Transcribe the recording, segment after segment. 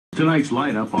Tonight's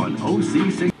lineup on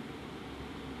OC6.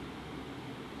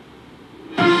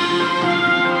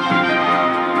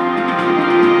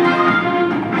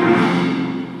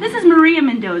 This is Maria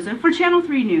Mendoza for Channel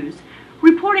 3 News,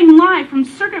 reporting live from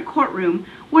Circuit Courtroom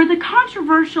where the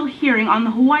controversial hearing on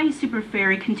the Hawaii Super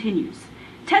Ferry continues.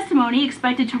 Testimony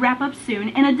expected to wrap up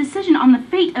soon, and a decision on the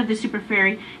fate of the Super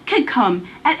Ferry could come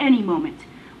at any moment.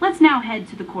 Let's now head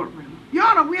to the courtroom. Your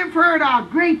Honor, we have heard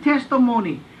great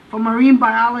testimony from marine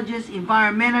biologists,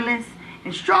 environmentalists,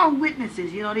 and strong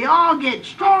witnesses. They all get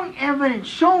strong evidence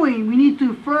showing we need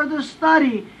to further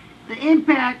study the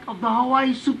impact of the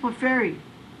Hawaii Super Ferry.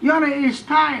 Your Honor, it is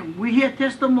time we hear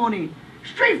testimony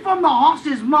straight from the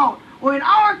horse's mouth, or in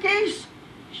our case,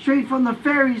 straight from the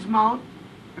ferry's mouth.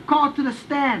 A call to the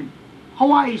stand,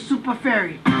 Hawaii Super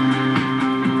Ferry.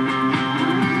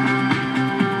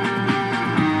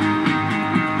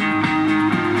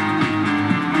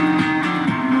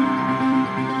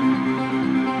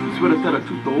 Swear to tell the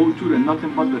truth, the whole truth, and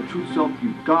nothing but the truth, self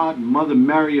you God, Mother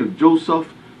Mary of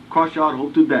Joseph, cross your heart,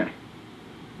 hope to die.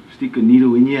 Stick a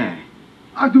needle in your eye.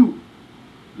 I do.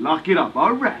 Lock it up,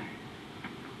 all right.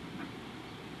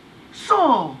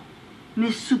 So,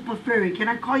 Miss Super Ferry, can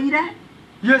I call you that?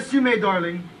 Yes, you may,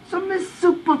 darling. So, Miss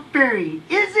Super Ferry,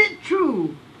 is it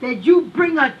true that you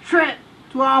bring a threat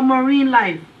to our marine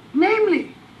life?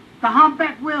 Namely, the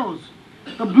humpback whales,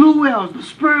 the blue whales, the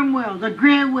sperm whales, the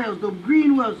gray whales, the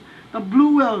green whales, the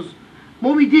blue whales,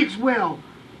 Moby Dick's whale,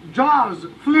 Jaws,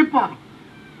 Flipper,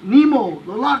 Nemo,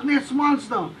 the Loch Ness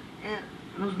Monster, and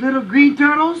those little green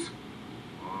turtles?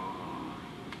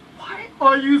 Why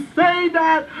are you saying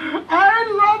that? I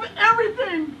love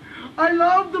everything. I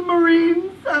love the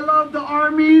Marines. I love the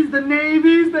Armies, the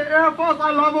Navies, the Air Force.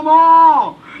 I love them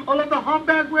all. I love the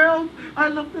humpback whales. I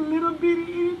love the little bitty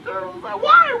eating turtles. Why?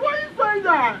 Why are you saying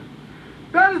that?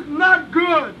 That is not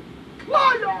good.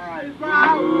 Close your eyes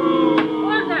now.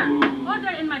 Order! Order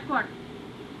in my court.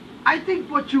 I think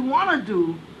what you want to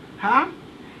do,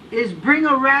 is bring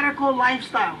a radical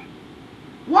lifestyle.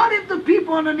 What if the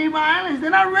people on the neighbor islands,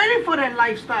 they're not ready for that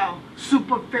lifestyle,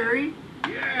 Super Ferry?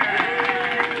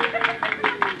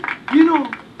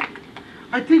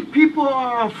 I think people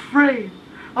are afraid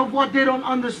of what they don't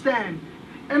understand.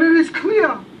 And it is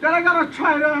clear that I gotta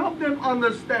try to help them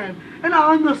understand. And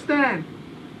I understand.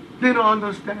 They don't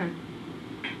understand.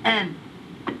 And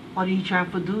what are you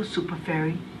trying to do, Super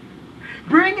Ferry?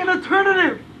 Bring an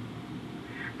alternative.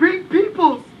 Bring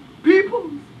peoples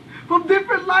from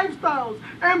different lifestyles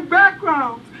and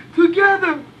backgrounds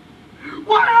together.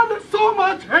 Why are there so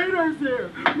much haters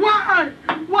here? Why?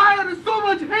 Why are there so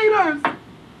much haters?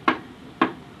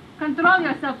 Control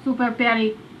yourself, Super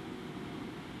Ferry.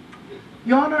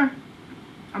 Your Honor,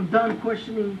 I'm done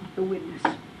questioning the witness.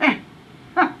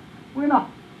 Winner,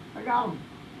 I got him.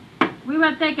 We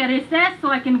will take a recess so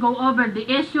I can go over the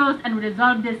issues and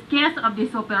resolve this case of the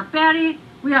Super Ferry.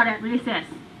 We are at recess.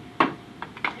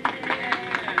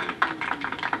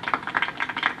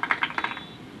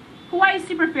 Hawaii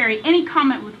Super Ferry, any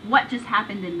comment with what just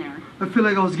happened in there? I feel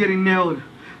like I was getting nailed.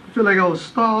 I feel like I was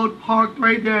stalled, parked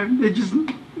right there, and they're just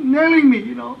nailing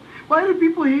me, Why do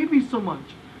people hate me so much?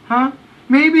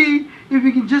 Maybe if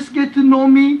you can just get to know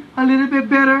me a little bit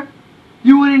better,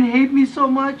 you wouldn't hate me so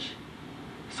much.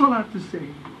 That's all I have to say.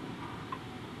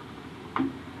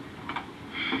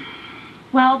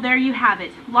 Well, there you have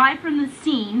it. Live from the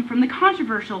scene from the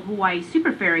controversial Hawaii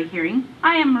Super Ferry hearing,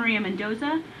 I am Maria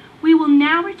Mendoza. We will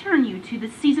now return you to the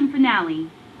season finale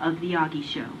of The Augie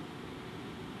Show.